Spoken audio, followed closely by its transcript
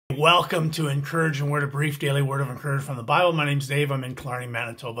Welcome to Encouraging Word, a brief daily word of encouragement from the Bible. My name's Dave. I'm in Killarney,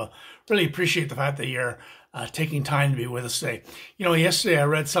 Manitoba. Really appreciate the fact that you're taking time to be with us today. You know, yesterday I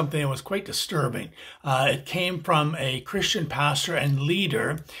read something that was quite disturbing. It came from a Christian pastor and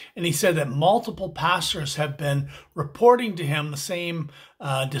leader, and he said that multiple pastors have been reporting to him the same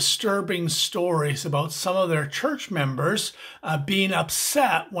disturbing stories about some of their church members being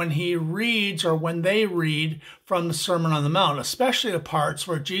upset when he reads or when they read from the Sermon on the Mount, especially the parts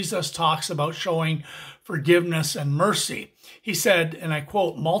where Jesus talks about showing forgiveness and mercy. He said, and I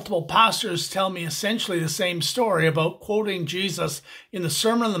quote, "Multiple pastors tell me essentially the same story about quoting Jesus in the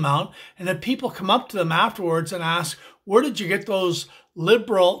Sermon on the Mount, and then people come up to them afterwards and ask, where did you get those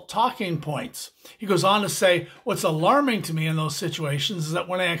liberal talking points?" He goes on to say, what's alarming to me in those situations is that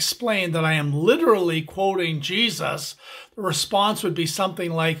when I explain that I am literally quoting Jesus, the response would be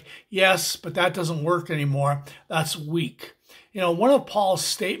something like, "Yes, but that doesn't work anymore. That's weak." You know, one of Paul's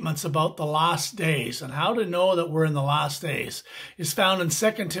statements about the last days and how to know that we're in the last days is found in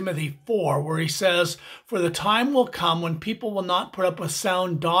 2 Timothy 4, where he says, "For the time will come when people will not put up with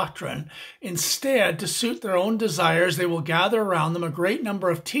sound doctrine. Instead, to suit their own desires, they will gather around them a great number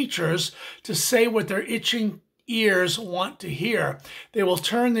of teachers to say what their itching ears want to hear. They will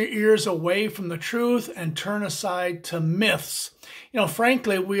turn their ears away from the truth and turn aside to myths." You know,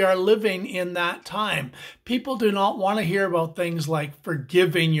 frankly, we are living in that time. People do not want to hear about things like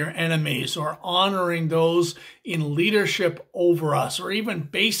forgiving your enemies or honoring those in leadership over us, or even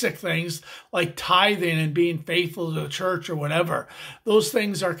basic things like tithing and being faithful to the church or whatever. Those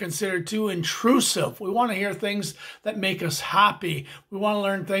things are considered too intrusive. We want to hear things that make us happy. We want to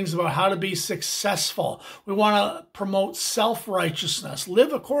learn things about how to be successful. We want to promote self-righteousness,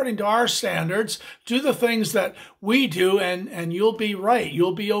 live according to our standards, do the things that we do, and you'll be right.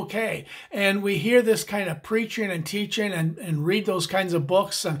 You'll be okay. And we hear this kind of preaching and teaching and read those kinds of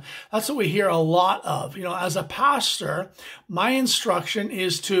books. And that's what we hear a lot of. You know, as a pastor, my instruction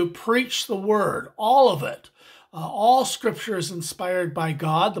is to preach the word, all of it. All scripture is inspired by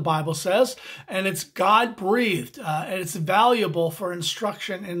God, the Bible says, and it's God-breathed, and it's valuable for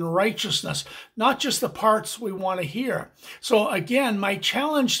instruction in righteousness, not just the parts we want to hear. So again, my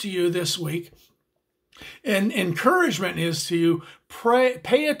challenge to you this week and encouragement is to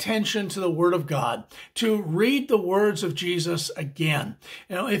pay attention to the Word of God, to read the words of Jesus again.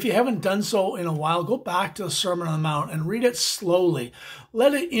 You know, if you haven't done so in a while, go back to the Sermon on the Mount and read it slowly.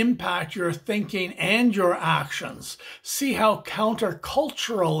 Let it impact your thinking and your actions. See how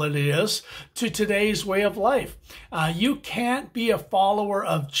countercultural it is to today's way of life. You can't be a follower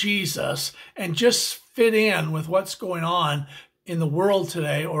of Jesus and just fit in with what's going on in the world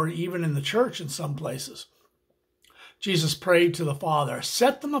today, or even in the church in some places. Jesus prayed to the Father,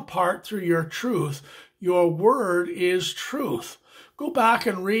 "Set them apart through your truth. Your word is truth." Go back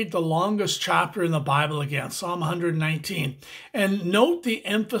and read the longest chapter in the Bible again, Psalm 119, and note the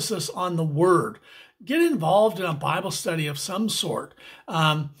emphasis on the word. Get involved in a Bible study of some sort.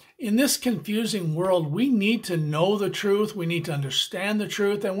 In this confusing world, we need to know the truth, we need to understand the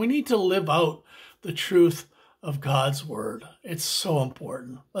truth, and we need to live out the truth of God's word. It's so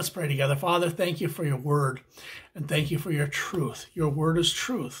important. Let's pray together. Father, thank you for your word, and thank you for your truth. Your word is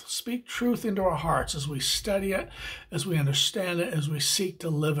truth. Speak truth into our hearts as we study it, as we understand it, as we seek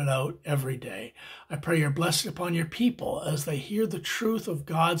to live it out every day. I pray your blessing upon your people as they hear the truth of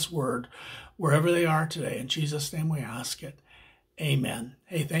God's word wherever they are today. In Jesus' name we ask it. Amen.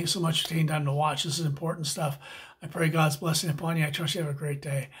 Hey, thanks so much for taking time to watch. This is important stuff. I pray God's blessing upon you. I trust you have a great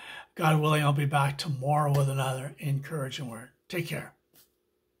day. God willing, I'll be back tomorrow with another encouraging word. Take care.